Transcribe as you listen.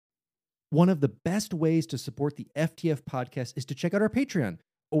One of the best ways to support the FTF podcast is to check out our Patreon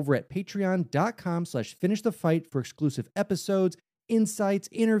over at patreon.com/finishthefight for exclusive episodes, insights,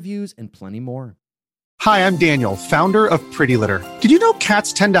 interviews, and plenty more. Hi, I'm Daniel, founder of Pretty Litter. Did you know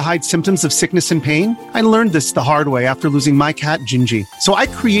cats tend to hide symptoms of sickness and pain? I learned this the hard way after losing my cat, Gingy. So I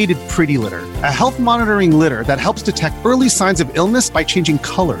created Pretty Litter, a health monitoring litter that helps detect early signs of illness by changing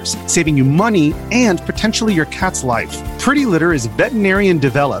colors, saving you money and potentially your cat's life. Pretty Litter is veterinarian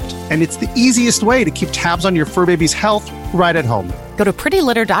developed, and it's the easiest way to keep tabs on your fur baby's health right at home. Go to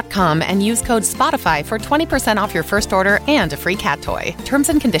prettylitter.com and use code SPOTIFY for 20% off your first order and a free cat toy. Terms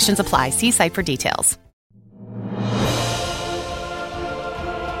and conditions apply. See site for details.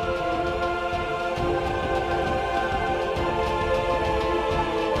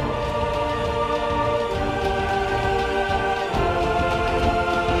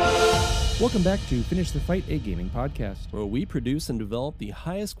 Welcome back to Finish the Fight, a gaming podcast. Where we produce and develop the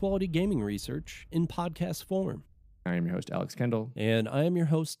highest quality gaming research in podcast form. I am your host, Alex Kendall. And I am your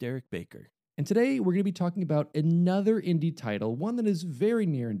host, Derek Baker. And today we're going to be talking about another indie title, one that is very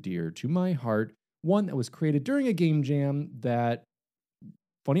near and dear to my heart, one that was created during a game jam that,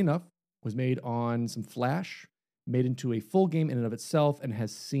 funny enough, was made on some Flash, made into a full game in and of itself, and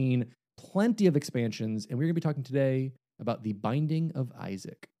has seen plenty of expansions. And we're going to be talking today about The Binding of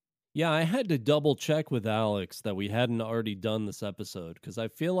Isaac. Yeah, I had to double check with Alex that we hadn't already done this episode because I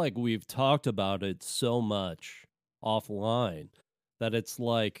feel like we've talked about it so much offline that it's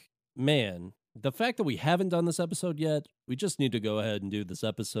like, man, the fact that we haven't done this episode yet, we just need to go ahead and do this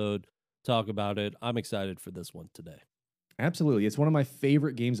episode, talk about it. I'm excited for this one today. Absolutely. It's one of my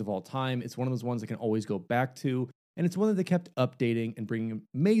favorite games of all time. It's one of those ones I can always go back to, and it's one that they kept updating and bringing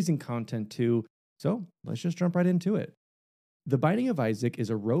amazing content to. So let's just jump right into it. The Binding of Isaac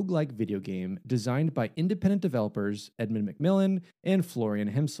is a roguelike video game designed by independent developers Edmund McMillen and Florian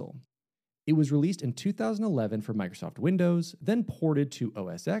Himsel. It was released in 2011 for Microsoft Windows, then ported to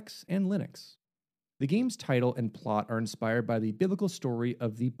OS X and Linux. The game's title and plot are inspired by the biblical story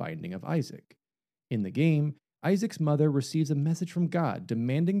of the Binding of Isaac. In the game, Isaac's mother receives a message from God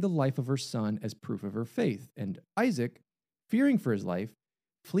demanding the life of her son as proof of her faith, and Isaac, fearing for his life,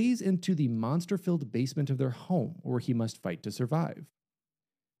 flees into the monster-filled basement of their home, where he must fight to survive.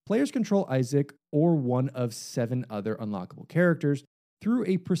 Players control Isaac or one of 7 other unlockable characters through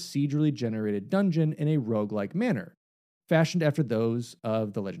a procedurally generated dungeon in a roguelike manner, fashioned after those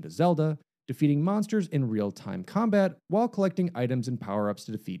of The Legend of Zelda, defeating monsters in real-time combat while collecting items and power-ups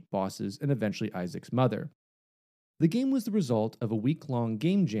to defeat bosses and eventually Isaac's mother. The game was the result of a week-long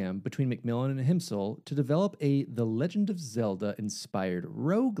game jam between McMillen and Himsel to develop a The Legend of Zelda-inspired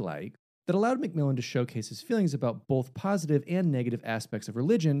roguelike that allowed McMillen to showcase his feelings about both positive and negative aspects of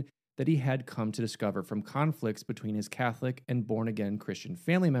religion that he had come to discover from conflicts between his Catholic and born-again Christian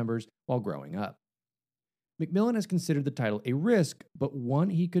family members while growing up. McMillen has considered the title a risk, but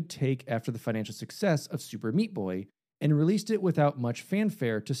one he could take after the financial success of Super Meat Boy, and released it without much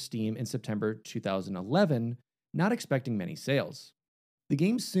fanfare to Steam in September 2011, not expecting many sales. The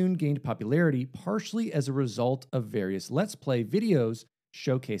game soon gained popularity partially as a result of various Let's Play videos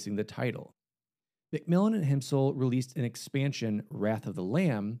showcasing the title. McMillen and Himsel released an expansion, Wrath of the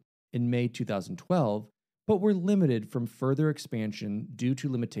Lamb, in May 2012, but were limited from further expansion due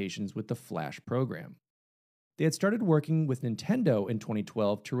to limitations with the Flash program. They had started working with Nintendo in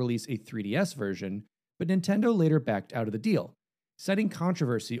 2012 to release a 3DS version, but Nintendo later backed out of the deal, citing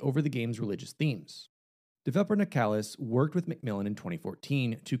controversy over the game's religious themes. Developer Nicalis worked with McMillen in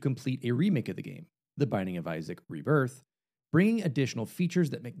 2014 to complete a remake of the game, The Binding of Isaac Rebirth, bringing additional features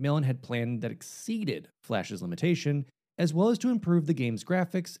that McMillen had planned that exceeded Flash's limitation, as well as to improve the game's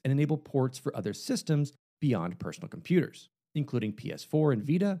graphics and enable ports for other systems beyond personal computers, including PS4 and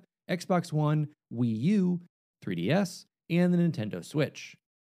Vita, Xbox One, Wii U, 3DS, and the Nintendo Switch.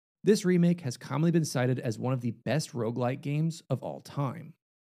 This remake has commonly been cited as one of the best roguelike games of all time.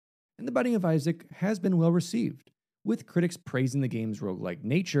 And The Binding of Isaac has been well received, with critics praising the game's roguelike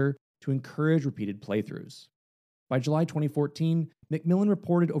nature to encourage repeated playthroughs. By July 2014, McMillen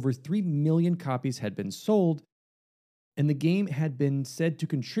reported over 3 million copies had been sold, and the game had been said to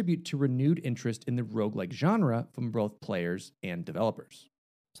contribute to renewed interest in the roguelike genre from both players and developers.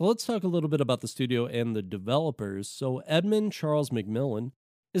 So let's talk a little bit about the studio and the developers. So Edmund Charles McMillen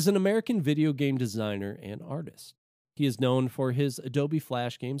is an American video game designer and artist. He is known for his Adobe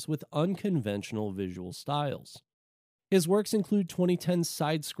Flash games with unconventional visual styles. His works include 2010's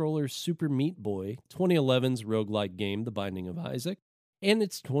side-scroller Super Meat Boy, 2011's roguelike game The Binding of Isaac, and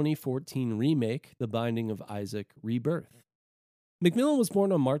its 2014 remake, The Binding of Isaac Rebirth. McMillen was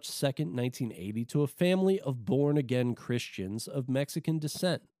born on March 2, 1980, to a family of born-again Christians of Mexican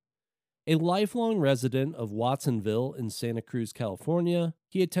descent. A lifelong resident of Watsonville in Santa Cruz, California,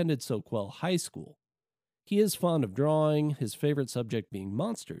 he attended Soquel High School. He is fond of drawing, his favorite subject being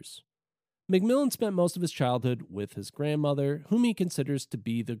monsters. McMillan spent most of his childhood with his grandmother, whom he considers to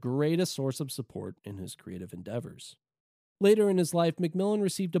be the greatest source of support in his creative endeavors. Later in his life, McMillan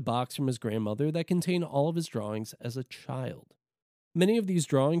received a box from his grandmother that contained all of his drawings as a child. Many of these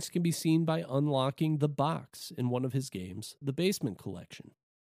drawings can be seen by unlocking the box in one of his games, The Basement Collection.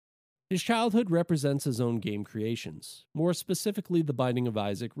 His childhood represents his own game creations, more specifically The Binding of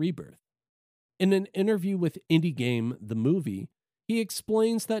Isaac Rebirth. In an interview with Indie Game, the movie, he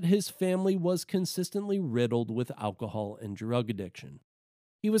explains that his family was consistently riddled with alcohol and drug addiction.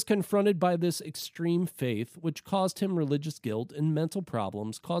 He was confronted by this extreme faith, which caused him religious guilt and mental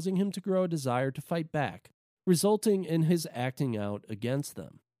problems, causing him to grow a desire to fight back, resulting in his acting out against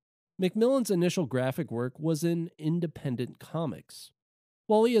them. McMillan's initial graphic work was in independent comics.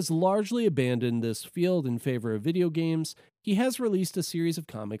 While he has largely abandoned this field in favor of video games, he has released a series of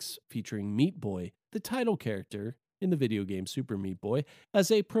comics featuring Meat Boy, the title character in the video game Super Meat Boy,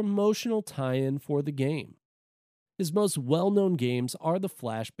 as a promotional tie-in for the game. His most well-known games are the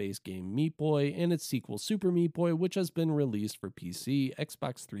Flash-based game Meat Boy and its sequel Super Meat Boy, which has been released for PC,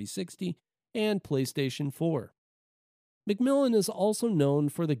 Xbox 360, and PlayStation 4. McMillan is also known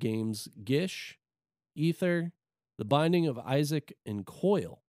for the games Gish, Ether, The Binding of Isaac, and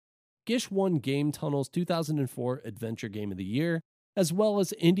Coil. Gish won Game Tunnel's 2004 Adventure Game of the Year, as well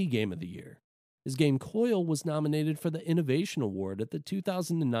as Indie Game of the Year. His game Coil was nominated for the Innovation Award at the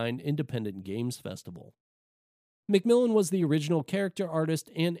 2009 Independent Games Festival. McMillan was the original character artist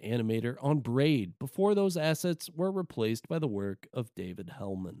and animator on Braid before those assets were replaced by the work of David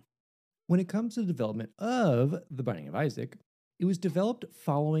Hellman. When it comes to the development of The Binding of Isaac, it was developed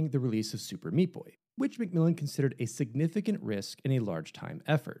following the release of Super Meat Boy, which McMillan considered a significant risk and a large time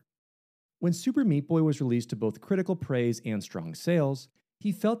effort. When Super Meat Boy was released to both critical praise and strong sales,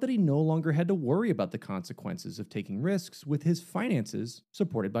 he felt that he no longer had to worry about the consequences of taking risks with his finances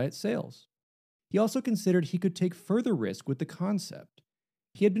supported by its sales. He also considered he could take further risk with the concept.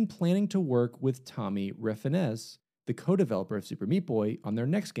 He had been planning to work with Tommy Refenes, the co-developer of Super Meat Boy, on their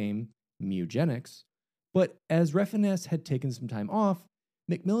next game, Mewgenics, but as Refenes had taken some time off,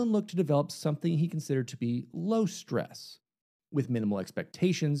 McMillan looked to develop something he considered to be low stress, with minimal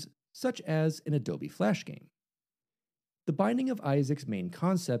expectations, such as an Adobe Flash game. The Binding of Isaac's main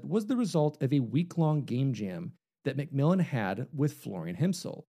concept was the result of a week-long game jam that McMillan had with Florian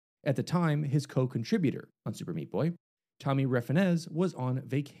Himsel. At the time, his co-contributor on Super Meat Boy, Tommy Refenes, was on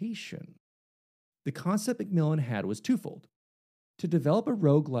vacation. The concept McMillan had was twofold: to develop a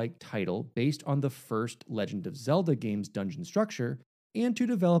roguelike title based on the first Legend of Zelda game's dungeon structure, and to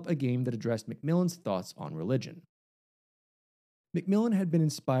develop a game that addressed McMillan's thoughts on religion. McMillan had been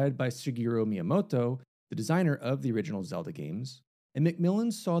inspired by Shigeru Miyamoto, the designer of the original Zelda games, and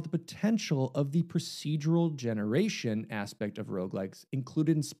McMillan saw the potential of the procedural generation aspect of roguelikes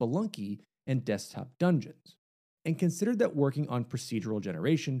included in Spelunky and Desktop Dungeons, and considered that working on procedural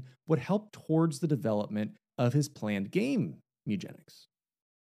generation would help towards the development of his planned game, Mewgenics.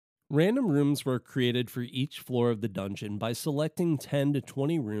 Random rooms were created for each floor of the dungeon by selecting 10 to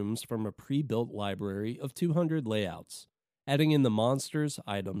 20 rooms from a pre-built library of 200 layouts, adding in the monsters,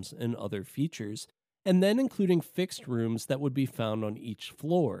 items, and other features, and then including fixed rooms that would be found on each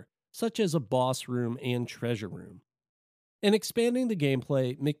floor, such as a boss room and treasure room. In expanding the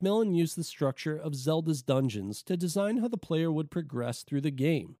gameplay, McMillan used the structure of Zelda's dungeons to design how the player would progress through the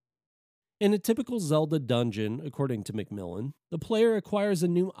game. In a typical Zelda dungeon, according to McMillan, the player acquires a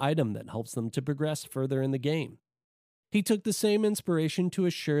new item that helps them to progress further in the game. He took the same inspiration to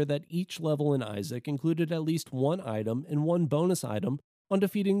assure that each level in Isaac included at least one item and one bonus item on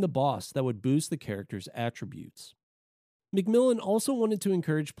defeating the boss that would boost the character's attributes. McMillan also wanted to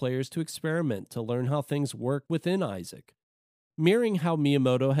encourage players to experiment to learn how things work within Isaac, mirroring how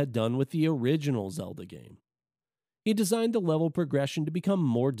Miyamoto had done with the original Zelda game. He designed the level progression to become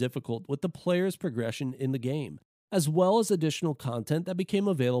more difficult with the player's progression in the game, as well as additional content that became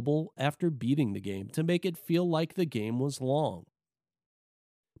available after beating the game to make it feel like the game was long.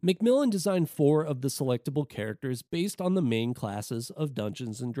 McMillan designed 4 of the selectable characters based on the main classes of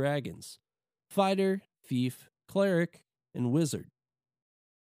Dungeons & Dragons: Fighter, Thief, Cleric, and Wizard.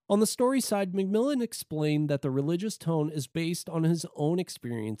 On the story side, McMillan explained that the religious tone is based on his own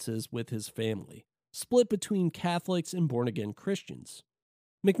experiences with his family, split between Catholics and born-again Christians.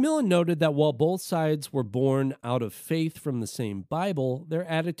 McMillan noted that while both sides were born out of faith from the same Bible, their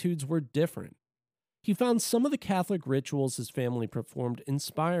attitudes were different. He found some of the Catholic rituals his family performed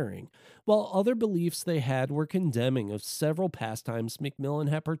inspiring, while other beliefs they had were condemning of several pastimes McMillen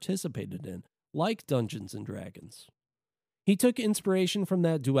had participated in, like Dungeons and Dragons. He took inspiration from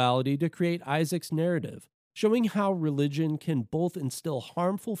that duality to create Isaac's narrative, showing how religion can both instill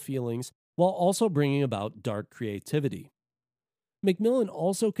harmful feelings while also bringing about dark creativity. McMillen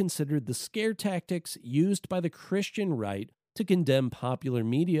also considered the scare tactics used by the Christian right to condemn popular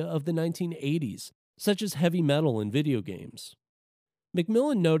media of the 1980s, such as heavy metal and video games.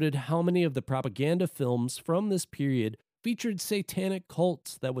 McMillen noted how many of the propaganda films from this period featured satanic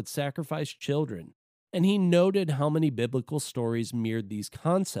cults that would sacrifice children, and he noted how many biblical stories mirrored these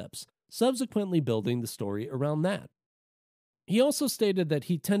concepts, subsequently building the story around that. He also stated that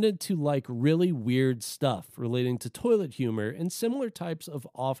he tended to like really weird stuff relating to toilet humor and similar types of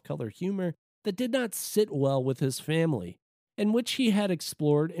off-color humor that did not sit well with his family, and which he had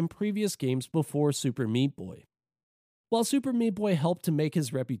explored in previous games before Super Meat Boy. While Super Meat Boy helped to make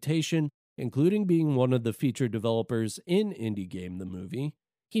his reputation, including being one of the featured developers in Indie Game the Movie,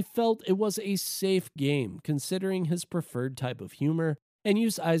 he felt it was a safe game considering his preferred type of humor and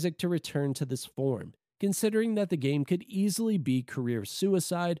used Isaac to return to this form, considering that the game could easily be career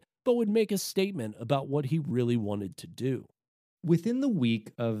suicide but would make a statement about what he really wanted to do. Within the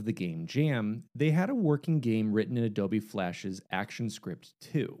week of the game jam, they had a working game written in Adobe Flash's ActionScript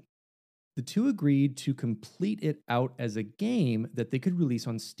 2. The two agreed to complete it out as a game that they could release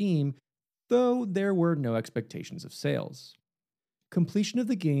on Steam, though there were no expectations of sales. Completion of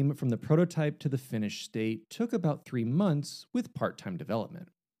the game from the prototype to the finished state took about 3 months with part-time development.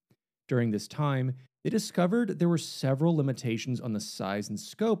 During this time, they discovered there were several limitations on the size and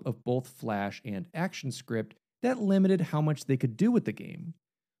scope of both Flash and ActionScript that limited how much they could do with the game,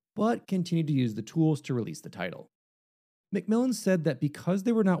 but continued to use the tools to release the title. McMillen said that because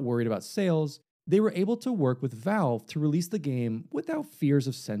they were not worried about sales, they were able to work with Valve to release the game without fears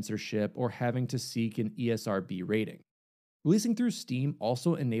of censorship or having to seek an ESRB rating. Releasing through Steam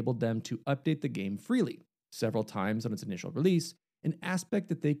also enabled them to update the game freely, several times on its initial release, an aspect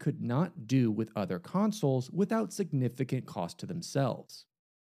that they could not do with other consoles without significant cost to themselves.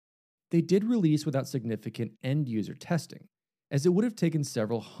 They did release without significant end-user testing, as it would have taken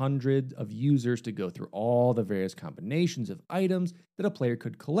several hundred of users to go through all the various combinations of items that a player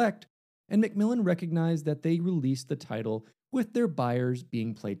could collect, and McMillen recognized that they released the title with their buyers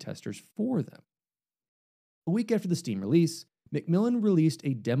being playtesters for them. A week after the Steam release, McMillen released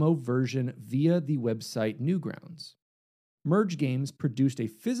a demo version via the website Newgrounds. Merge Games produced a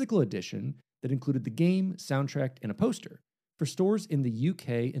physical edition that included the game, soundtrack, and a poster for stores in the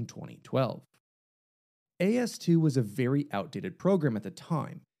UK in 2012. AS2 was a very outdated program at the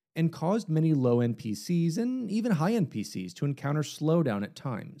time and caused many low-end PCs and even high-end PCs to encounter slowdown at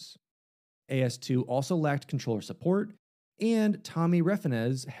times. AS2 also lacked controller support, and Tommy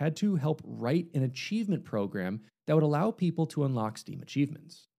Refinez had to help write an achievement program that would allow people to unlock Steam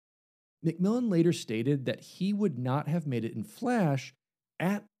achievements. McMillen later stated that he would not have made it in Flash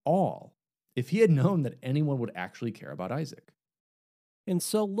at all if he had known that anyone would actually care about Isaac. And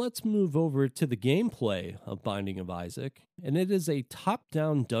so let's move over to the gameplay of Binding of Isaac, and it is a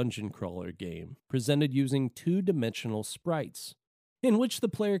top-down dungeon crawler game presented using two-dimensional sprites, in which the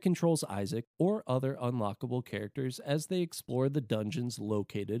player controls Isaac or other unlockable characters as they explore the dungeons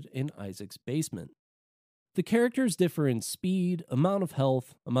located in Isaac's basement. The characters differ in speed, amount of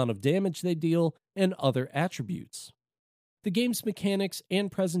health, amount of damage they deal, and other attributes. The game's mechanics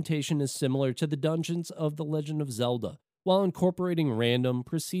and presentation is similar to the dungeons of The Legend of Zelda, while incorporating random,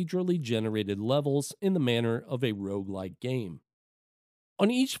 procedurally generated levels in the manner of a roguelike game. On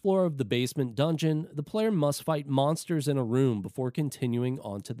each floor of the basement dungeon, the player must fight monsters in a room before continuing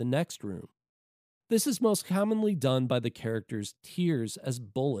on to the next room. This is most commonly done by the character's tears as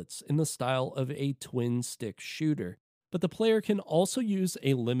bullets in the style of a twin-stick shooter, but the player can also use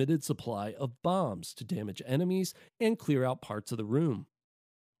a limited supply of bombs to damage enemies and clear out parts of the room.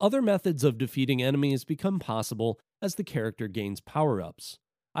 Other methods of defeating enemies become possible as the character gains power-ups,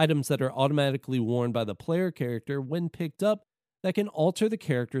 items that are automatically worn by the player character when picked up that can alter the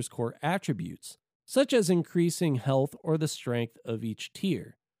character's core attributes, such as increasing health or the strength of each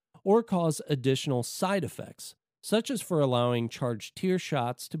tier, or cause additional side effects, such as for allowing charged tier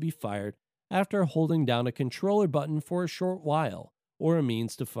shots to be fired after holding down a controller button for a short while, or a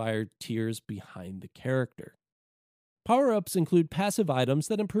means to fire tiers behind the character. Power-ups include passive items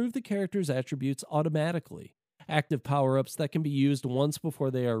that improve the character's attributes automatically, active power-ups that can be used once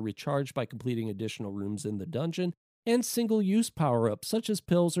before they are recharged by completing additional rooms in the dungeon, and single-use power-ups such as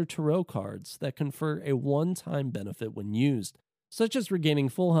pills or tarot cards that confer a one-time benefit when used, such as regaining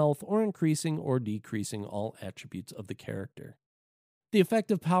full health or increasing or decreasing all attributes of the character. The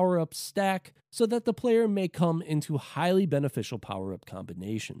effective power-ups stack so that the player may come into highly beneficial power-up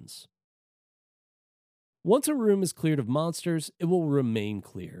combinations. Once a room is cleared of monsters, it will remain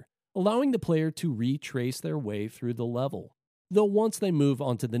clear, allowing the player to retrace their way through the level, though once they move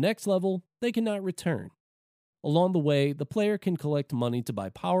on to the next level, they cannot return. Along the way, the player can collect money to buy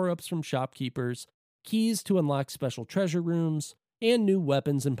power-ups from shopkeepers, keys to unlock special treasure rooms, and new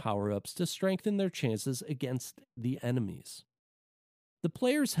weapons and power-ups to strengthen their chances against the enemies. The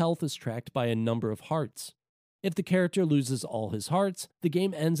player's health is tracked by a number of hearts. If the character loses all his hearts, the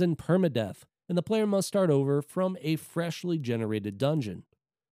game ends in permadeath, and the player must start over from a freshly generated dungeon.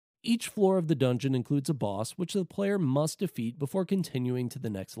 Each floor of the dungeon includes a boss which the player must defeat before continuing to the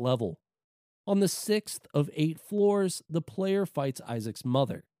next level. On the 6th of 8 floors, the player fights Isaac's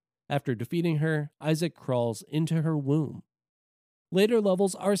mother. After defeating her, Isaac crawls into her womb. Later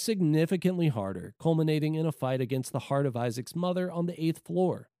levels are significantly harder, culminating in a fight against the heart of Isaac's mother on the 8th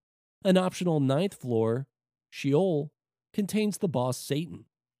floor. An optional 9th floor, Sheol, contains the boss Satan.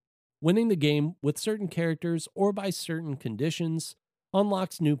 Winning the game with certain characters or by certain conditions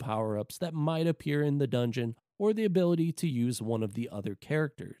unlocks new power-ups that might appear in the dungeon or the ability to use one of the other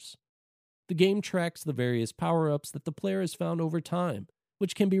characters. The game tracks the various power-ups that the player has found over time,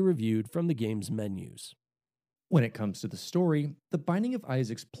 which can be reviewed from the game's menus. When it comes to the story, The Binding of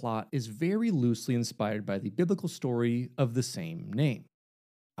Isaac's plot is very loosely inspired by the biblical story of the same name.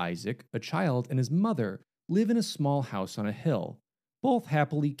 Isaac, a child, and his mother live in a small house on a hill, both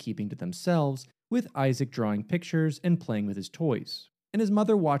happily keeping to themselves, with Isaac drawing pictures and playing with his toys, and his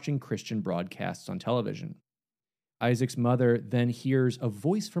mother watching Christian broadcasts on television. Isaac's mother then hears a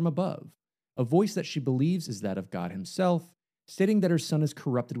voice from above, a voice that she believes is that of God himself, stating that her son is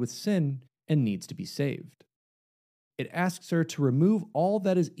corrupted with sin and needs to be saved. It asks her to remove all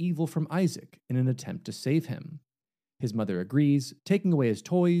that is evil from Isaac in an attempt to save him. His mother agrees, taking away his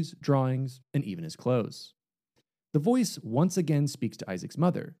toys, drawings, and even his clothes. The voice once again speaks to Isaac's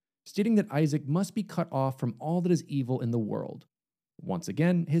mother, stating that Isaac must be cut off from all that is evil in the world. Once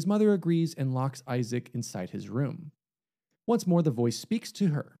again, his mother agrees and locks Isaac inside his room. Once more, the voice speaks to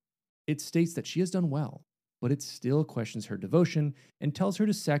her. It states that she has done well, but it still questions her devotion and tells her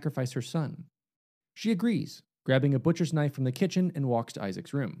to sacrifice her son. She agrees, grabbing a butcher's knife from the kitchen and walks to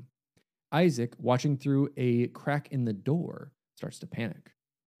Isaac's room. Isaac, watching through a crack in the door, starts to panic.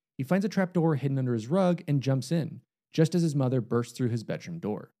 He finds a trapdoor hidden under his rug and jumps in, just as his mother bursts through his bedroom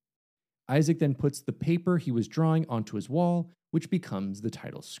door. Isaac then puts the paper he was drawing onto his wall, which becomes the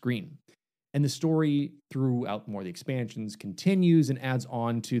title screen. And the story throughout more of the expansions continues and adds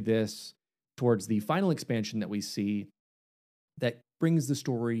on to this towards the final expansion that we see that brings the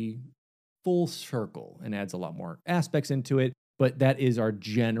story full circle and adds a lot more aspects into it, but that is our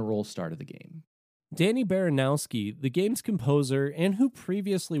general start of the game. Danny Baranowski, the game's composer and who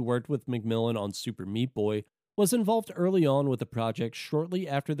previously worked with McMillen on Super Meat Boy, was involved early on with the project shortly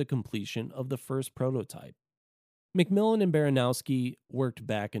after the completion of the first prototype. McMillen and Baranowski worked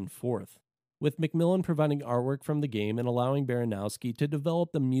back and forth, with McMillen providing artwork from the game and allowing Baranowski to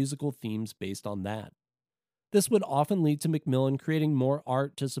develop the musical themes based on that. This would often lead to McMillen creating more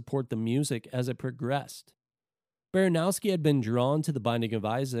art to support the music as it progressed. Baranowski had been drawn to The Binding of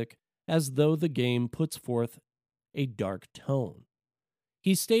Isaac as though the game puts forth a dark tone.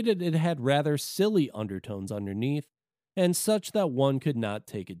 He stated it had rather silly undertones underneath, and such that one could not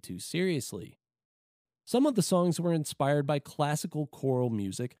take it too seriously. Some of the songs were inspired by classical choral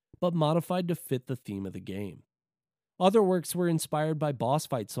music, but modified to fit the theme of the game. Other works were inspired by boss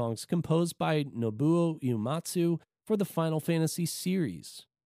fight songs composed by Nobuo Uematsu for the Final Fantasy series.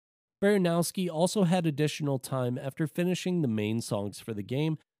 Baranowski also had additional time after finishing the main songs for the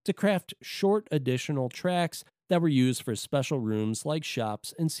game to craft short additional tracks that were used for special rooms like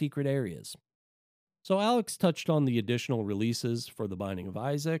shops and secret areas. So Alex touched on the additional releases for The Binding of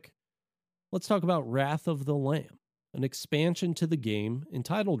Isaac. Let's talk about Wrath of the Lamb. An expansion to the game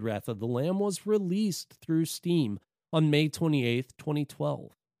entitled Wrath of the Lamb was released through Steam on May 28,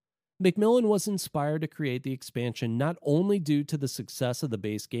 2012. McMillen was inspired to create the expansion not only due to the success of the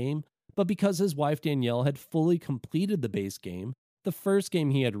base game, but because his wife Danielle had fully completed the base game, the first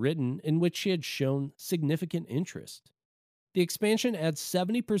game he had written in which she had shown significant interest. The expansion adds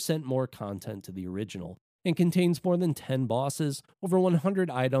 70% more content to the original and contains more than 10 bosses, over 100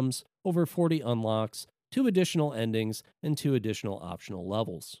 items, over 40 unlocks, 2 additional endings, and 2 additional optional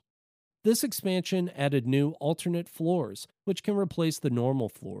levels. This expansion added new alternate floors, which can replace the normal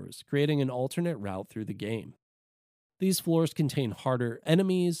floors, creating an alternate route through the game. These floors contain harder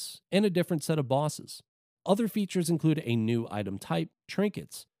enemies and a different set of bosses. Other features include a new item type,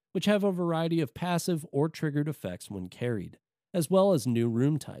 trinkets, which have a variety of passive or triggered effects when carried, as well as new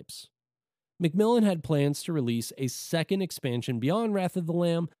room types. McMillen had plans to release a second expansion beyond Wrath of the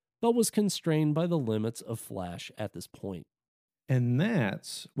Lamb, but was constrained by the limits of Flash at this point. And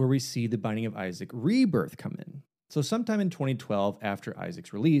that's where we see The Binding of Isaac Rebirth come in. So sometime in 2012, after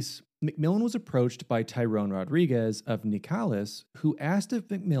Isaac's release, McMillen was approached by Tyrone Rodriguez of Nicalis, who asked if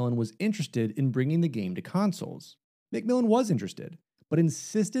McMillen was interested in bringing the game to consoles. McMillen was interested, but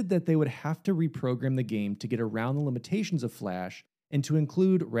insisted that they would have to reprogram the game to get around the limitations of Flash and to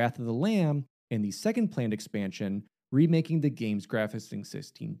include Wrath of the Lamb and the second planned expansion, remaking the game's graphics in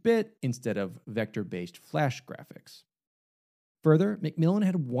 16-bit instead of vector-based Flash graphics. Further, McMillen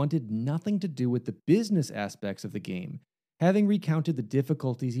had wanted nothing to do with the business aspects of the game, having recounted the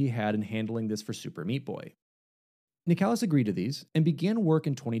difficulties he had in handling this for Super Meat Boy. Nicalis agreed to these and began work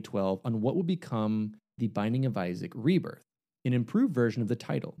in 2012 on what would become The Binding of Isaac Rebirth, an improved version of the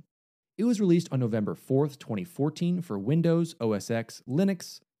title. It was released on November 4th, 2014 for Windows, OS X,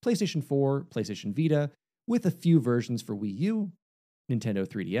 Linux, PlayStation 4, PlayStation Vita, with a few versions for Wii U, Nintendo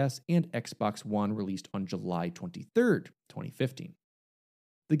 3DS, and Xbox One released on July 23rd, 2015.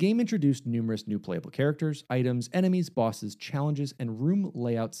 The game introduced numerous new playable characters, items, enemies, bosses, challenges, and room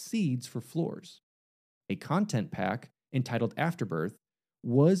layout seeds for floors. A content pack entitled Afterbirth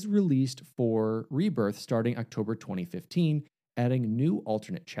was released for Rebirth starting October 2015, adding new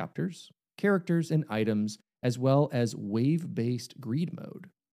alternate chapters, characters, and items, as well as wave-based greed mode.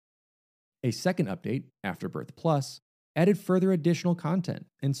 A second update, Afterbirth Plus, added further additional content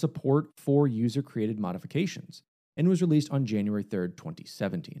and support for user-created modifications, and was released on January 3rd,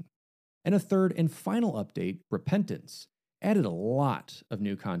 2017. And a third and final update, Repentance, added a lot of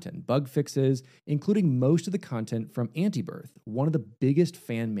new content and bug fixes, including most of the content from Antibirth, one of the biggest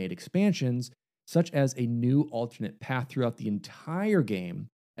fan-made expansions, such as a new alternate path throughout the entire game,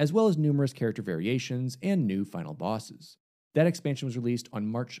 as well as numerous character variations and new final bosses. That expansion was released on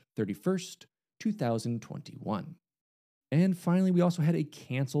March 31st, 2021. And finally, we also had a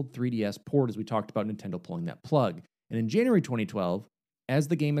canceled 3DS port, as we talked about Nintendo pulling that plug. And in January 2012, as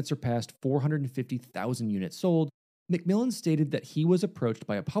the game had surpassed 450,000 units sold, McMillen stated that he was approached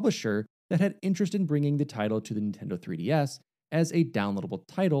by a publisher that had interest in bringing the title to the Nintendo 3DS as a downloadable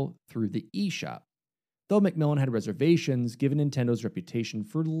title through the eShop, though McMillen had reservations given Nintendo's reputation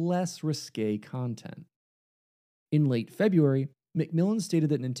for less risque content. In late February, McMillen stated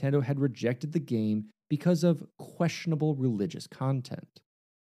that Nintendo had rejected the game because of questionable religious content.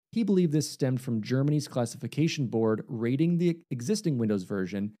 He believed this stemmed from Germany's classification board rating the existing Windows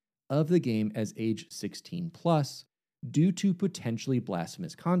version of the game as age 16+ due to potentially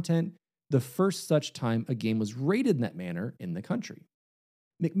blasphemous content, the first such time a game was rated in that manner in the country.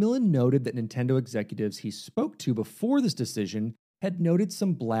 McMillen noted that Nintendo executives he spoke to before this decision had noted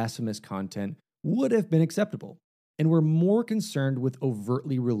some blasphemous content would have been acceptable, and were more concerned with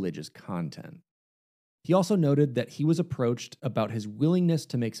overtly religious content. He also noted that he was approached about his willingness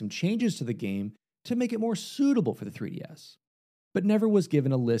to make some changes to the game to make it more suitable for the 3DS, but never was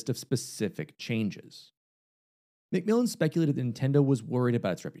given a list of specific changes. McMillen speculated that Nintendo was worried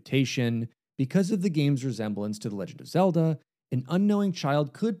about its reputation. Because of the game's resemblance to The Legend of Zelda, an unknowing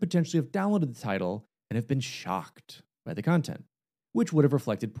child could potentially have downloaded the title and have been shocked by the content, which would have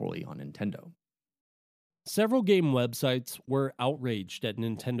reflected poorly on Nintendo. Several game websites were outraged at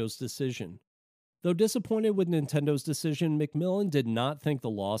Nintendo's decision. Though disappointed with Nintendo's decision, McMillen did not think the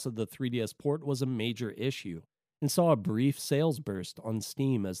loss of the 3DS port was a major issue, and saw a brief sales burst on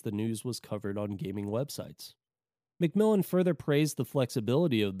Steam as the news was covered on gaming websites. McMillen further praised the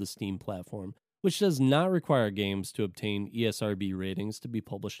flexibility of the Steam platform, which does not require games to obtain ESRB ratings to be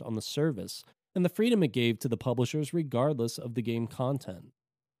published on the service, and the freedom it gave to the publishers regardless of the game content.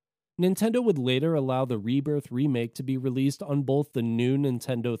 Nintendo would later allow the Rebirth remake to be released on both the new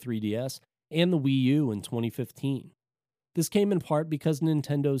Nintendo 3DS and the Wii U in 2015. This came in part because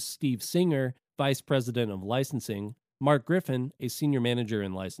Nintendo's Steve Singer, Vice President of Licensing, Mark Griffin, a Senior Manager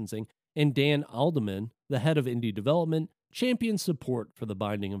in Licensing, and Dan Alderman, the Head of Indie Development, championed support for The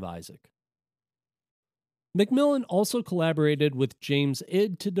Binding of Isaac. McMillen also collaborated with James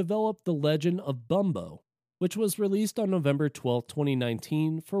Id to develop The Legend of Bumbo, which was released on November 12,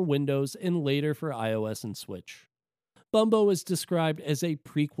 2019 for Windows and later for iOS and Switch. Bumbo is described as a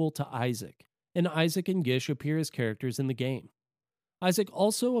prequel to Isaac, and Isaac and Gish appear as characters in the game. Isaac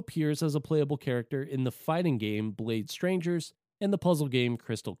also appears as a playable character in the fighting game Blade Strangers and the puzzle game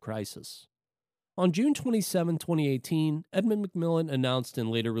Crystal Crisis. On June 27, 2018, Edmund McMillen announced and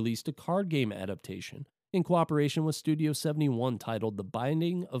later released a card game adaptation in cooperation with Studio 71 titled The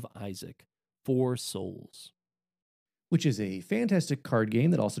Binding of Isaac, Four Souls, which is a fantastic card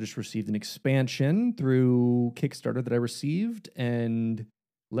game that also just received an expansion through Kickstarter that I received. And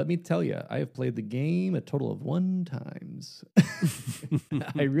let me tell you, I have played the game a total of 1 time.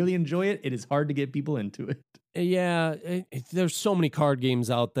 I really enjoy it. It is hard to get people into it. Yeah, there's so many card games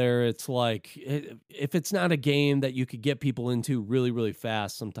out there. It's like, if it's not a game that you could get people into really, really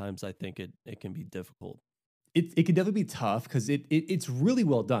fast, sometimes I think it can be difficult. It can definitely be tough because it's really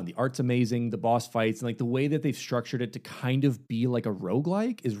well done. The art's amazing, the boss fights, and like the way that they've structured it to kind of be like a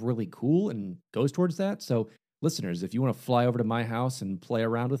roguelike is really cool and goes towards that. So listeners, if you want to fly over to my house and play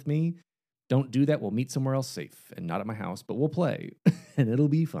around with me, don't do that. We'll meet somewhere else safe and not at my house, but we'll play and it'll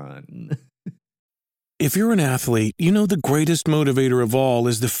be fun. If you're an athlete, you know the greatest motivator of all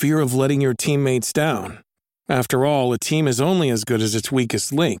is the fear of letting your teammates down. After all, a team is only as good as its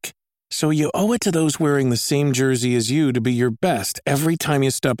weakest link. So you owe it to those wearing the same jersey as you to be your best every time you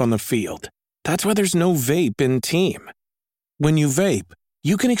step on the field. That's why there's no vape in team. When you vape,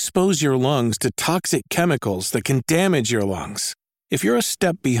 you can expose your lungs to toxic chemicals that can damage your lungs. If you're a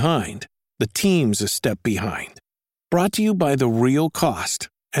step behind, the team's a step behind. Brought to you by The Real Cost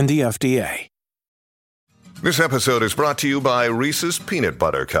and the FDA. This episode is brought to you by Reese's Peanut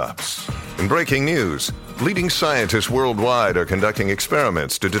Butter Cups. In breaking news, leading scientists worldwide are conducting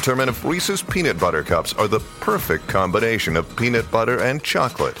experiments to determine if Reese's Peanut Butter Cups are the perfect combination of peanut butter and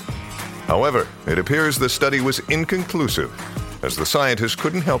chocolate. However, it appears the study was inconclusive, as the scientists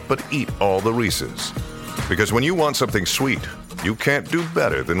couldn't help but eat all the Reese's. Because when you want something sweet, you can't do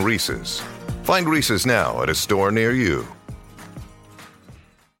better than Reese's. Find Reese's now at a store near you.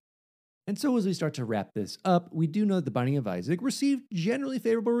 And so as we start to wrap this up, we do know that The Binding of Isaac received generally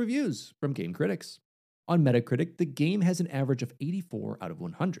favorable reviews from game critics. On Metacritic, the game has an average of 84 out of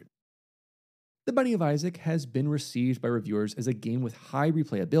 100. The Binding of Isaac has been received by reviewers as a game with high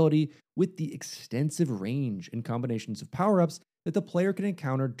replayability, with the extensive range and combinations of power-ups that the player can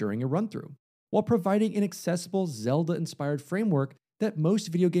encounter during a run-through, while providing an accessible Zelda-inspired framework that most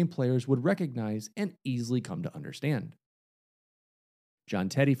video game players would recognize and easily come to understand. John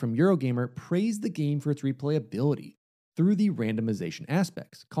Teddy from Eurogamer praised the game for its replayability through the randomization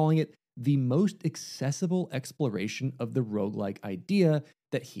aspects, calling it the most accessible exploration of the roguelike idea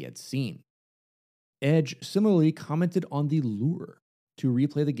that he had seen. Edge similarly commented on the lure to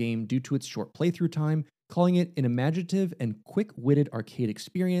replay the game due to its short playthrough time, calling it an imaginative and quick-witted arcade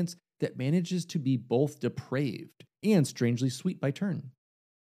experience that manages to be both depraved and strangely sweet by turn.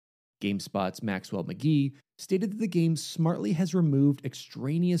 GameSpot's Maxwell McGee stated that the game smartly has removed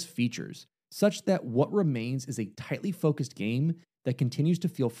extraneous features, such that what remains is a tightly focused game that continues to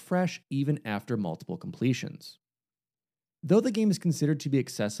feel fresh even after multiple completions. Though the game is considered to be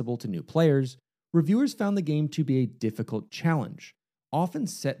accessible to new players, reviewers found the game to be a difficult challenge, often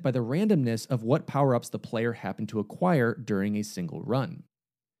set by the randomness of what power-ups the player happened to acquire during a single run.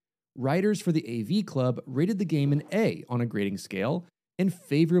 Writers for the AV Club rated the game an A on a grading scale and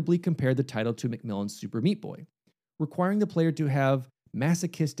favorably compared the title to Macmillan's Super Meat Boy, requiring the player to have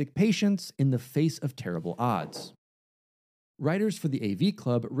masochistic patience in the face of terrible odds. Writers for the AV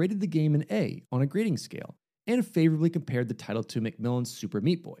Club rated the game an A on a grading scale and favorably compared the title to Macmillan's Super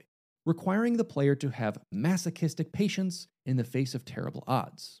Meat Boy, requiring the player to have masochistic patience in the face of terrible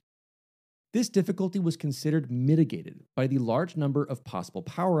odds. This difficulty was considered mitigated by the large number of possible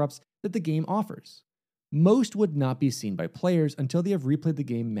power-ups that the game offers. Most would not be seen by players until they have replayed the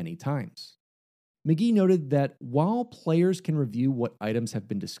game many times. McGee noted that while players can review what items have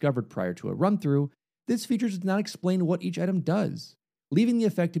been discovered prior to a run-through, this feature does not explain what each item does, leaving the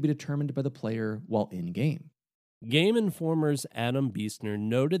effect to be determined by the player while in-game. Game Informer's Adam Beestner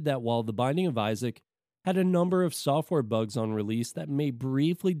noted that while The Binding of Isaac had a number of software bugs on release that may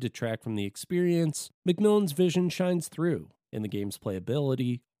briefly detract from the experience, Macmillan's vision shines through in the game's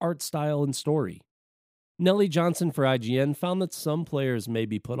playability, art style, and story. Nellie Johnson for IGN found that some players may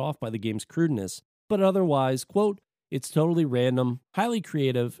be put off by the game's crudeness, but otherwise, quote, "It's totally random, highly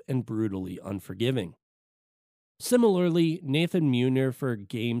creative, and brutally unforgiving." Similarly, Nathan Mueller for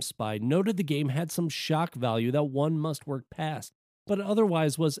GameSpy noted the game had some shock value that one must work past, but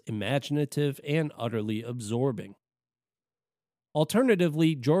otherwise was imaginative and utterly absorbing.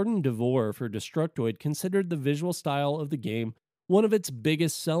 Alternatively, Jordan DeVore for Destructoid considered the visual style of the game one of its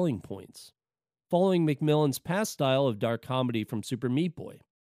biggest selling points, following Macmillan's past style of dark comedy from Super Meat Boy.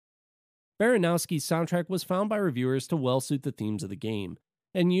 Baranowski's soundtrack was found by reviewers to well suit the themes of the game,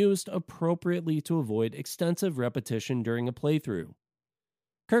 and used appropriately to avoid extensive repetition during a playthrough.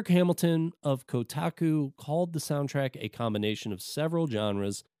 Kirk Hamilton of Kotaku called the soundtrack a combination of several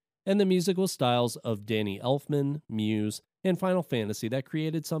genres and the musical styles of Danny Elfman, Muse, and Final Fantasy that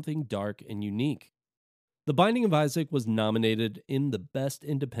created something dark and unique. The Binding of Isaac was nominated in the Best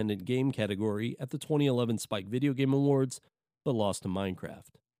Independent Game category at the 2011 Spike Video Game Awards, but lost to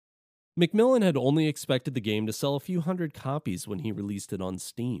Minecraft. McMillen had only expected the game to sell a few hundred copies when he released it on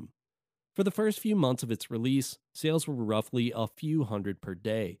Steam. For the first few months of its release, sales were roughly a few hundred per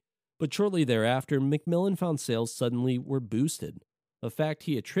day, but shortly thereafter, McMillen found sales suddenly were boosted, a fact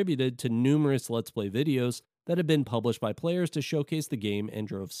he attributed to numerous Let's Play videos that had been published by players to showcase the game and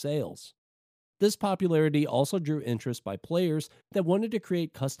drove sales. This popularity also drew interest by players that wanted to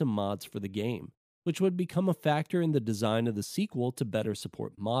create custom mods for the game, which would become a factor in the design of the sequel to better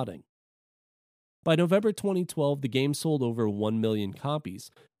support modding. By November 2012, the game sold over 1 million copies,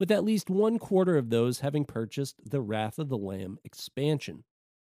 with at least 1/4 of those having purchased the Wrath of the Lamb expansion.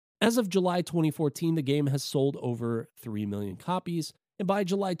 As of July 2014, the game has sold over 3 million copies, and by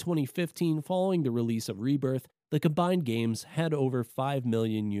July 2015, following the release of Rebirth, the combined games had over 5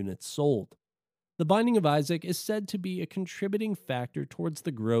 million units sold. The Binding of Isaac is said to be a contributing factor towards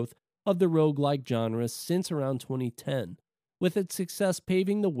the growth of the roguelike genre since around 2010, with its success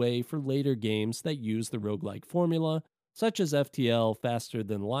paving the way for later games that use the roguelike formula, such as FTL, Faster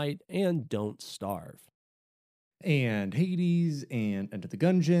Than Light, and Don't Starve. And Hades, and Enter the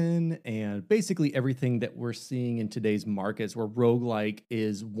Gungeon, and basically everything that we're seeing in today's markets where roguelike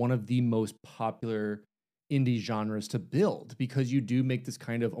is one of the most popular indie genres to build, because you do make this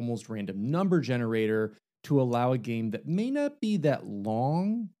kind of almost random number generator to allow a game that may not be that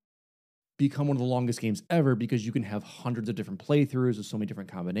long become one of the longest games ever, because you can have hundreds of different playthroughs with so many different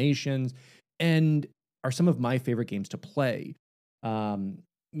combinations, and are some of my favorite games to play.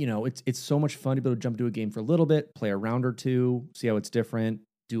 It's so much fun to be able to jump into a game for a little bit, play a round or two, see how it's different,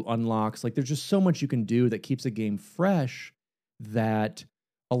 do unlocks. Like, there's just so much you can do that keeps a game fresh that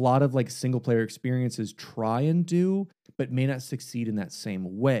a lot of like single player experiences try and do, but may not succeed in that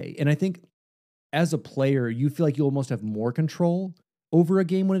same way. And I think as a player, you feel like you almost have more control over a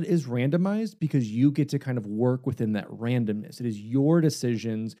game when it is randomized, because you get to kind of work within that randomness. It is your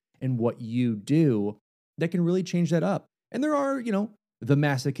decisions and what you do that can really change that up. And there are, the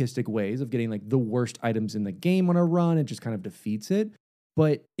masochistic ways of getting like the worst items in the game on a run. It just kind of defeats it.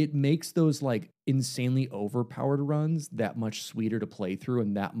 But it makes those like insanely overpowered runs that much sweeter to play through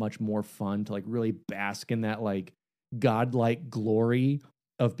and that much more fun to like really bask in that like godlike glory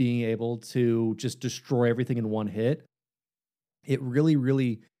of being able to just destroy everything in one hit. It really,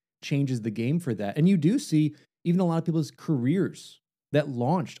 really changes the game for that. And you do see even a lot of people's careers that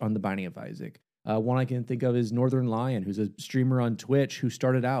launched on the Binding of Isaac. One I can think of is Northern Lion, who's a streamer on Twitch who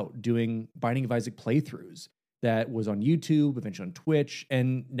started out doing Binding of Isaac playthroughs that was on YouTube, eventually on Twitch,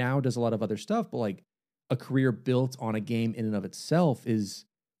 and now does a lot of other stuff. But like a career built on a game in and of itself is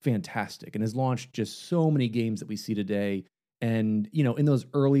fantastic and has launched just so many games that we see today. And, in those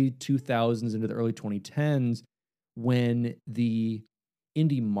early 2000s into the early 2010s, when the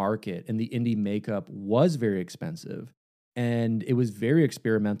indie market and the indie makeup was very expensive and it was very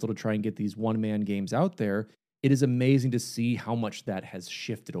experimental to try and get these one-man games out there, it is amazing to see how much that has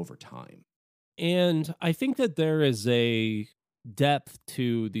shifted over time. And I think that there is a depth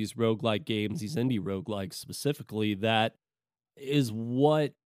to these roguelike games, these indie roguelikes specifically, that is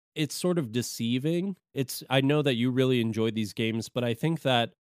what it's sort of deceiving. I know that you really enjoy these games, but I think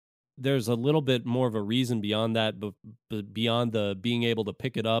that there's a little bit more of a reason beyond that, but beyond the being able to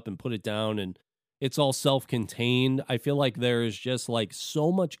pick it up and put it down and it's all self-contained. I feel like there is just like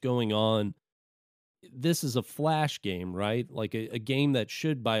so much going on. This is a Flash game, right? Like a game that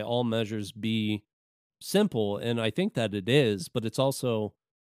should by all measures be simple, and I think that it is, but it's also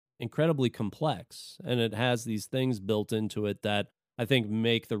incredibly complex, and it has these things built into it that I think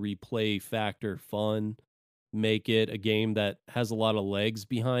make the replay factor fun, make it a game that has a lot of legs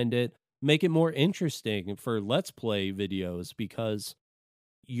behind it, make it more interesting for Let's Play videos, because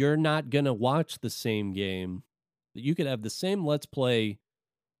you're not going to watch the same game. You could have the same Let's Play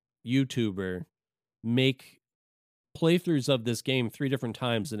YouTuber make playthroughs of this game 3 different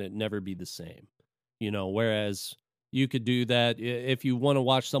times and it never be the same. Whereas you could do that if you want to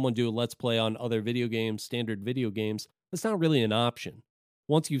watch someone do a Let's Play on other video games, standard video games, that's not really an option.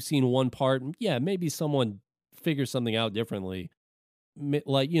 Once you've seen one part, yeah, maybe someone figures something out differently.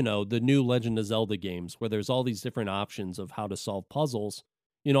 Like, the new Legend of Zelda games where there's all these different options of how to solve puzzles.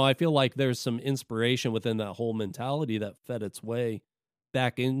 I feel like there's some inspiration within that whole mentality that fed its way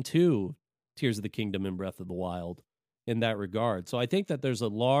back into Tears of the Kingdom and Breath of the Wild in that regard. So I think that there's a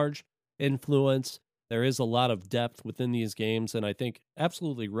large influence. There is a lot of depth within these games. And I think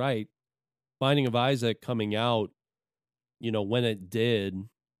absolutely right. Binding of Isaac coming out, when it did,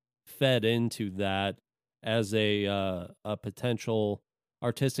 fed into that as a potential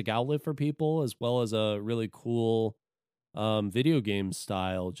artistic outlet for people, as well as a really cool video game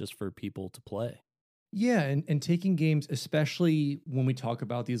style just for people to play. Yeah, and taking games, especially when we talk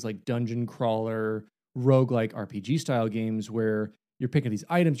about these like dungeon crawler, roguelike RPG style games where you're picking these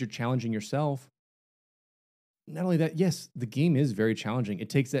items, you're challenging yourself. Not only that, yes, the game is very challenging. It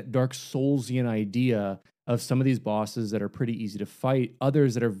takes that Dark Soulsian idea of some of these bosses that are pretty easy to fight,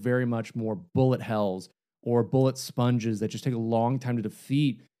 others that are very much more bullet hells or bullet sponges that just take a long time to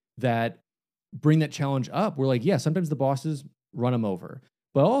defeat, that bring that challenge up. We're like, yeah, sometimes the bosses run them over.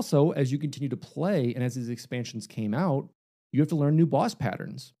 But also, as you continue to play and as these expansions came out, you have to learn new boss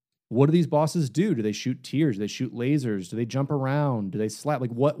patterns. What do these bosses do? Do they shoot tears? Do they shoot lasers? Do they jump around? Do they slap?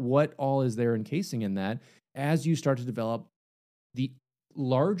 Like what all is there encasing in that as you start to develop the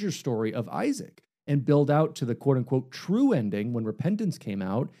larger story of Isaac and build out to the quote unquote true ending when Repentance came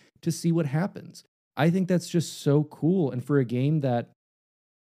out to see what happens. I think that's just so cool. And for a game that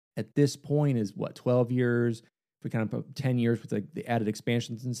at this point is 12 years, we kind of put 10 years with like the added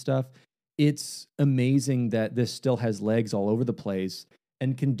expansions and stuff. It's amazing that this still has legs all over the place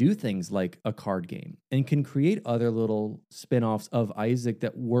and can do things like a card game and can create other little spin-offs of Isaac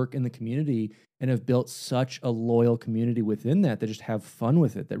that work in the community and have built such a loyal community within that just have fun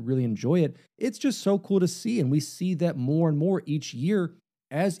with it, that really enjoy it. It's just so cool to see. And we see that more and more each year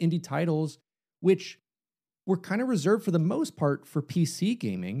as indie titles, which were kind of reserved for the most part for PC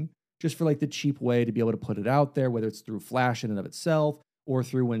gaming, just for like the cheap way to be able to put it out there, whether it's through Flash in and of itself or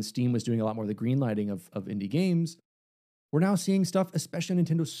through when Steam was doing a lot more of the greenlighting of indie games. We're now seeing stuff, especially on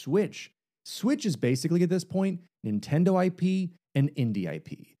Nintendo Switch. Switch is basically at this point Nintendo IP and indie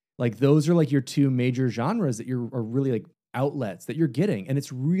IP. Like those are like your two major genres that are really like outlets that you're getting. And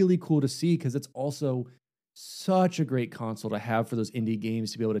it's really cool to see because it's also such a great console to have for those indie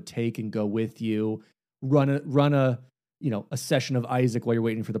games to be able to take and go with you, run a session of Isaac while you're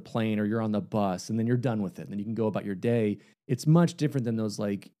waiting for the plane or you're on the bus and then you're done with it. And then you can go about your day. It's much different than those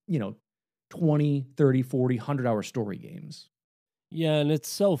 20, 30, 40, 100-hour story games. Yeah, and it's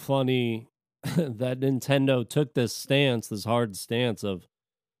so funny that Nintendo took this hard stance of,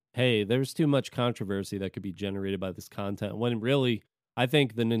 hey, there's too much controversy that could be generated by this content. When really, I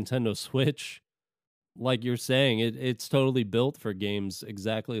think the Nintendo Switch, like you're saying, it's totally built for games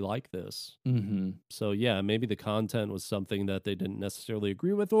exactly like this. Mm-hmm. So yeah, maybe the content was something that they didn't necessarily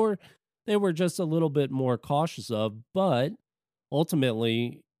agree with, or they were just a little bit more cautious of. But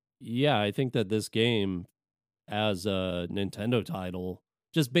ultimately, yeah, I think that this game as a Nintendo title,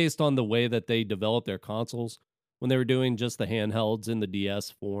 just based on the way that they developed their consoles when they were doing just the handhelds in the DS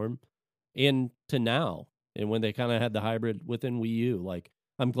form and to now, and when they kind of had the hybrid within Wii U, like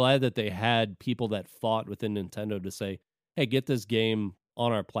I'm glad that they had people that fought within Nintendo to say, hey, get this game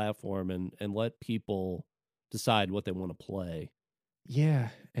on our platform and let people decide what they want to play. Yeah,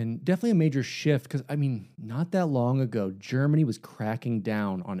 and definitely a major shift because, not that long ago, Germany was cracking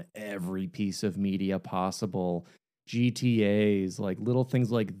down on every piece of media possible. GTAs, like little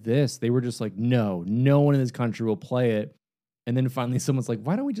things like this. They were just like, no one in this country will play it. And then finally someone's like,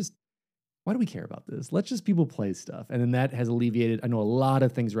 why do we care about this? Let's just people play stuff. And then that has alleviated, I know, a lot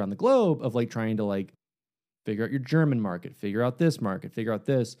of things around the globe of like trying to like figure out your German market, figure out this market, figure out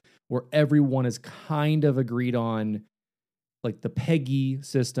this, where everyone is kind of agreed on like the PEGI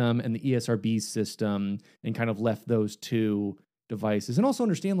system and the ESRB system and kind of left those two devices. And also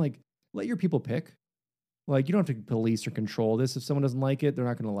understand, like, let your people pick. Like, you don't have to police or control this. If someone doesn't like it, they're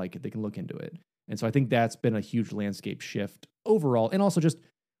not going to like it. They can look into it. And so I think that's been a huge landscape shift overall. And also just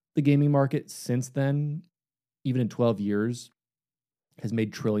the gaming market since then, even in 12 years, has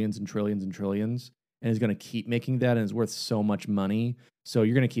made trillions and trillions and trillions and is going to keep making that and is worth so much money. So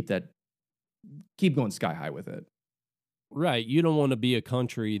you're going to keep going sky high with it. Right. You don't want to be a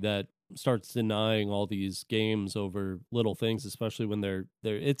country that starts denying all these games over little things, especially when they're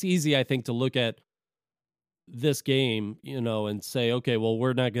it's easy, I think, to look at this game, and say, okay, well,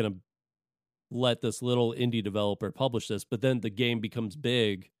 we're not going to let this little indie developer publish this, but then the game becomes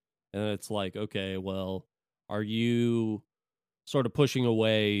big and it's like, okay, well, are you sort of pushing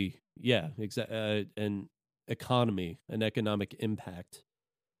away, an economy, an economic impact?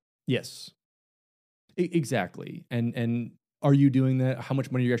 Yes, exactly. And are you doing that? How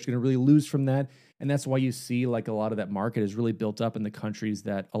much money are you actually going to really lose from that? And that's why you see like a lot of that market is really built up in the countries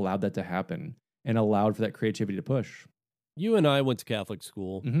that allowed that to happen and allowed for that creativity to push. You and I went to Catholic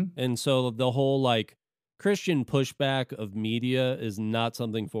school, and so the whole like Christian pushback of media is not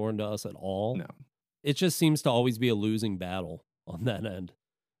something foreign to us at all. No. It just seems to always be a losing battle on that end.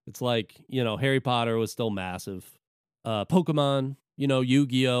 It's like, Harry Potter was still massive. Pokemon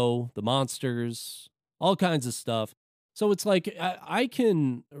Yu-Gi-Oh, the monsters, all kinds of stuff. So it's like I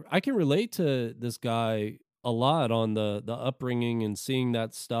can relate to this guy a lot on the upbringing and seeing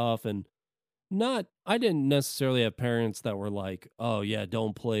that stuff. And I didn't necessarily have parents that were like, oh yeah,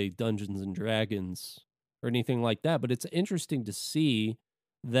 don't play Dungeons and Dragons or anything like that. But it's interesting to see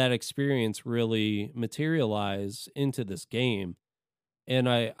that experience really materialize into this game. And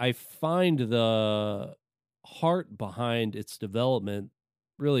I find the heart behind its development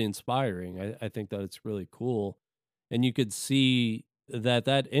really inspiring. I think that it's really cool. And you could see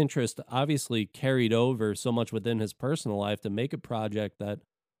that interest obviously carried over so much within his personal life to make a project that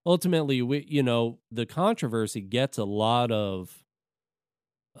ultimately, the controversy gets a lot of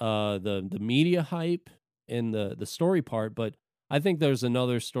the media hype and the story part. But I think there's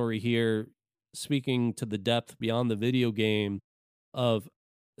another story here speaking to the depth beyond the video game of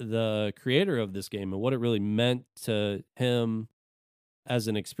the creator of this game and what it really meant to him as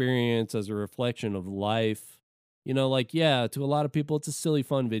an experience, as a reflection of life. To a lot of people, it's a silly,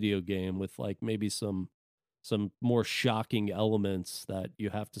 fun video game with like maybe some more shocking elements that you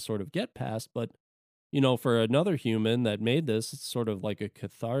have to sort of get past. But, for another human that made this, it's sort of like a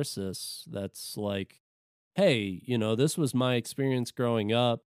catharsis that's like, hey, this was my experience growing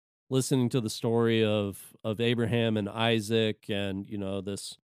up, listening to the story of Abraham and Isaac and,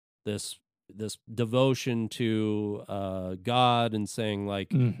 this devotion to God and saying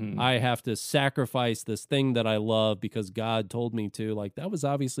like, I have to sacrifice this thing that I love because God told me to. Like, that was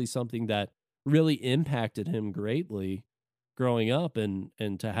obviously something that really impacted him greatly growing up, and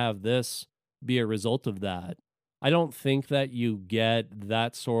to have this be a result of that. I don't think that you get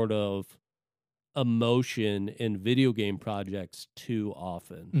that sort of emotion in video game projects too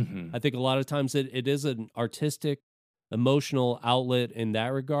often. I think a lot of times it is an artistic, emotional outlet in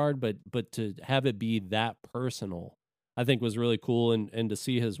that regard, but to have it be that personal, I think was really cool. And to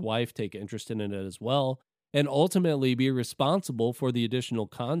see his wife take interest in it as well, and ultimately be responsible for the additional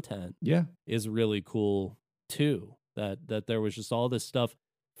content, is really cool too. That there was just all this stuff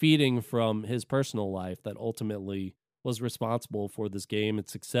feeding from his personal life that ultimately was responsible for this game and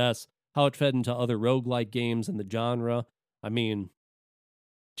success, how it fed into other roguelike games in the genre. I mean,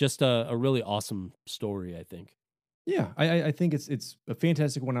 just a really awesome story, I think. Yeah, I think it's a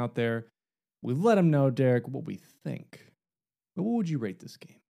fantastic one out there. We let him know, Derek, what we think. But what would you rate this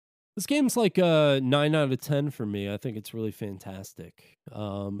game? This game's like a 9 out of 10 for me. I think it's really fantastic.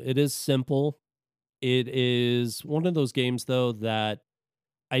 It is simple. It is one of those games, though, that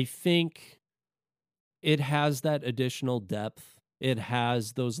I think it has that additional depth. It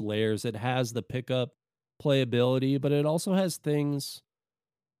has those layers. It has the pickup playability, but it also has things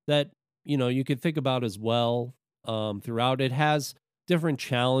that, you could think about as well throughout. It has different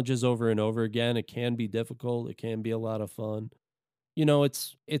challenges over and over again. It can be difficult. It can be a lot of fun.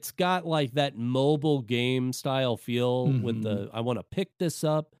 It's got like that mobile game style feel with I want to pick this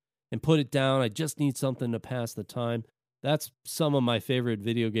up and put it down. I just need something to pass the time. That's some of my favorite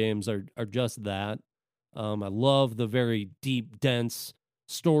video games are just that. I love the very deep, dense,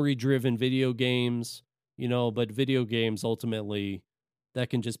 story-driven video games, but video games ultimately that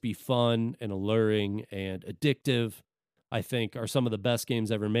can just be fun and alluring and addictive, I think, are some of the best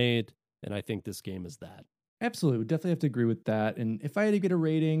games ever made, and I think this game is that. Absolutely. Definitely have to agree with that. And if I had to get a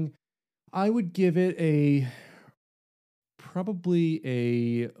rating, I would give it probably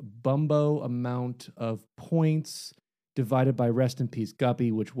a bumbo amount of points divided by Rest in Peace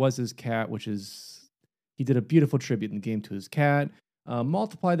Guppy, which was his cat, he did a beautiful tribute in the game to his cat.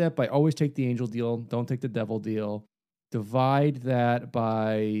 Multiply that by always take the angel deal, don't take the devil deal. Divide that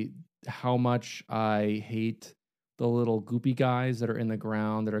by how much I hate the little goopy guys that are in the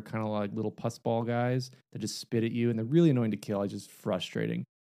ground that are kind of like little pus ball guys that just spit at you, and they're really annoying to kill. It's just frustrating.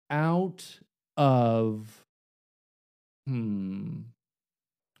 Out of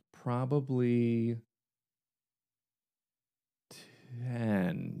probably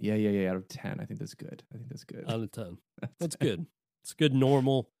 10. Yeah. Out of 10. I think that's good. Out of 10. That's good. It's a good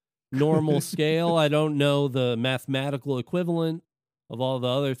normal scale. I don't know the mathematical equivalent of all the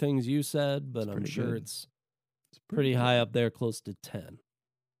other things you said, but I'm sure it's pretty high up there, close to 10.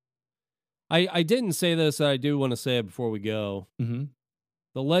 I didn't say this, I do want to say it before we go.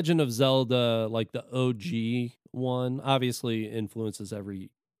 The Legend of Zelda, like the OG one, obviously influences every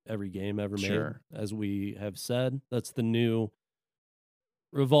game ever made, as we have said. That's the new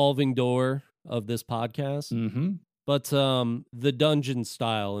revolving door of this podcast. But the dungeon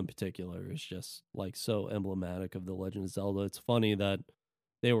style in particular is just like so emblematic of the Legend of Zelda. It's funny that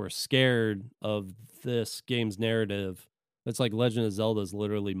they were scared of this game's narrative. It's like Legend of Zelda is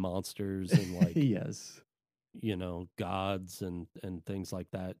literally monsters and like yes, gods and things like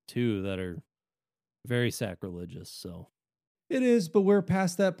that too that are very sacrilegious. So it is, but we're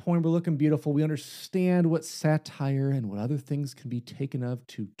past that point. We're looking beautiful. We understand what satire and what other things can be taken of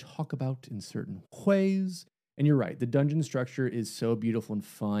to talk about in certain ways. And you're right. The dungeon structure is so beautiful and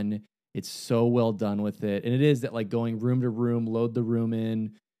fun. It's so well done with it. And it is that like going room to room, load the room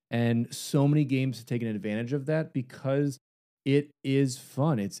in. And so many games have taken advantage of that because it is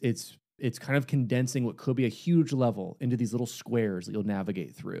fun. It's kind of condensing what could be a huge level into these little squares that you'll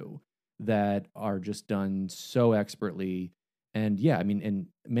navigate through that are just done so expertly. And yeah, I mean, and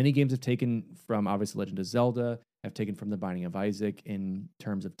many games have taken from obviously Legend of Zelda, have taken from The Binding of Isaac in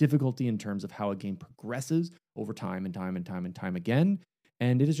terms of difficulty, in terms of how a game progresses over time and time and time and time again.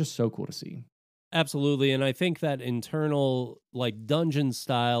 And it is just so cool to see. Absolutely. And I think that internal like dungeon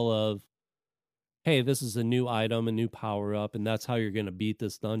style of, hey, this is a new item, a new power up, and that's how you're going to beat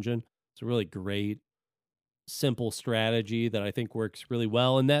this dungeon. It's a really great, simple strategy that I think works really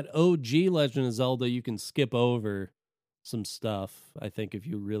well. And that OG Legend of Zelda, you can skip over some stuff, I think, if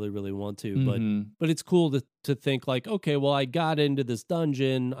you really, really want to. Mm-hmm. But it's cool to think like, okay, well, I got into this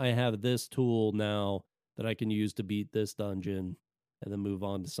dungeon. I have this tool now that I can use to beat this dungeon and then move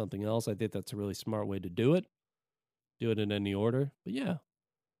on to something else. I think that's a really smart way to do it. Do it in any order. But yeah,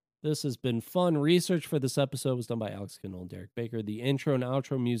 this has been fun. Research for this episode was done by Alex Kendall and Derek Baker. The intro and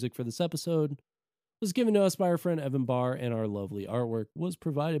outro music for this episode was given to us by our friend Evan Barr, and our lovely artwork was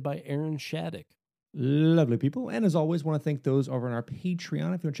provided by Aaron Shattuck. Lovely people. And as always, want to thank those over on our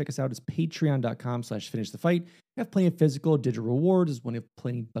Patreon. If you want to check us out, it's patreon.com/finishthefight. We have plenty of physical, digital rewards, as well as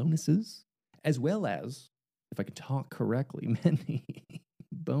plenty of bonuses, as well as, if I can talk correctly, many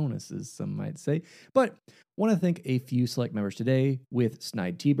bonuses, some might say. But want to thank a few select members today with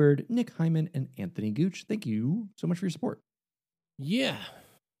Snide T-Bird, Nick Hyman, and Anthony Gooch. Thank you so much for your support. Yeah.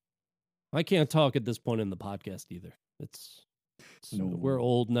 I can't talk at this point in the podcast either. We're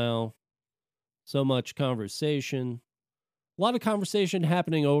old now. So much conversation. A lot of conversation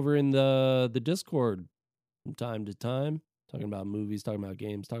happening over in the Discord from time to time. Talking about movies, talking about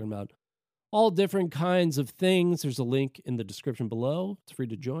games, talking about all different kinds of things. There's a link in the description below. It's free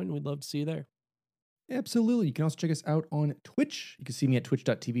to join. We'd love to see you there. Absolutely. You can also check us out on Twitch. You can see me at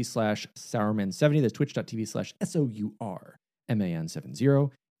twitch.tv/sourman70. That's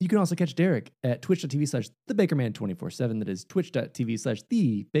twitch.tv/SOURMAN70. You can also catch Derek at twitch.tv/thebakerman247. That is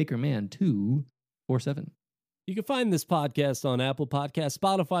twitch.tv/thebakerman247. You can find this podcast on Apple Podcasts,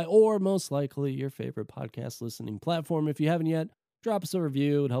 Spotify, or most likely your favorite podcast listening platform. If you haven't yet, drop us a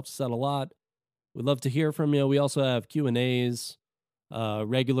review. It helps us out a lot. We'd love to hear from you. We also have Q&As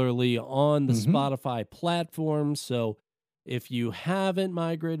regularly on the Spotify platform. So if you haven't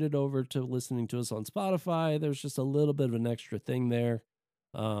migrated over to listening to us on Spotify, there's just a little bit of an extra thing there.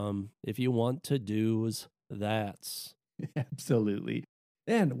 If you want to do that. Absolutely.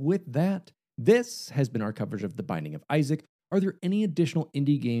 And with that, this has been our coverage of The Binding of Isaac. Are there any additional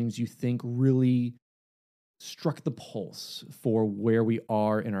indie games you think really struck the pulse for where we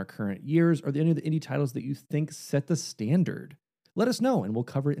are in our current years? Are there any of the indie titles that you think set the standard? Let us know, and we'll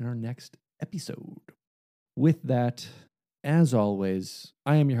cover it in our next episode. With that, as always,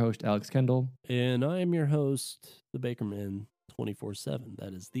 I am your host, Alex Kendall. And I am your host, the Bakerman 24/7.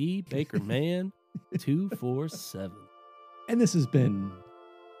 That is the Bakerman 247. And this has been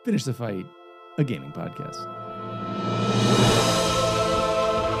Finish the Fight, a gaming podcast.